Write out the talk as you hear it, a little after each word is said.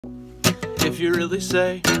If you really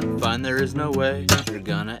say, fine, there is no way you're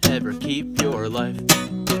gonna ever keep your life.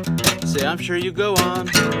 Say, I'm sure you go on,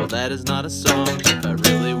 well that is not a song. If I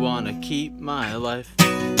really wanna keep my life.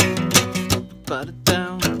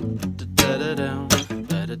 Ba-da-down, da-da-da-down,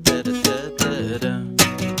 ba-da-da-da-da-da-da.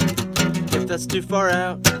 If that's too far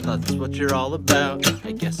out, that's what you're all about.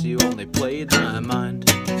 I guess you only played my mind.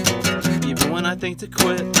 Even when I think to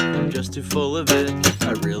quit, I'm just too full of it.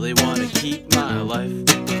 I really wanna keep my life.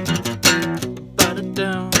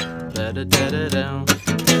 Ba-da-down, ba-da-da-da-down,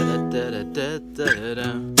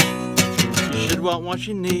 ba-da-da-da-da-da-da. You should want what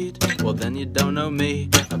you need, well then you don't know me.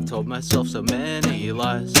 I've told myself so many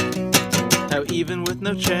lies. How even with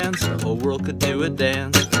no chance, the whole world could do a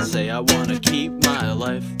dance and say I wanna keep my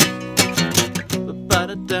life.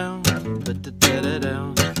 Ba-da-down,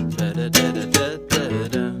 ba-da-da-da-down,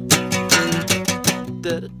 ba-da-da-da-da-da-da.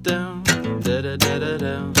 Da-da-down,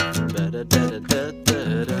 da-da-da-da-down,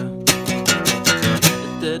 ba-da-da-da-da-da-da.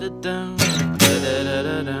 Da-da-down,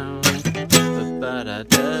 da-da-da-da-down, ba-da-da.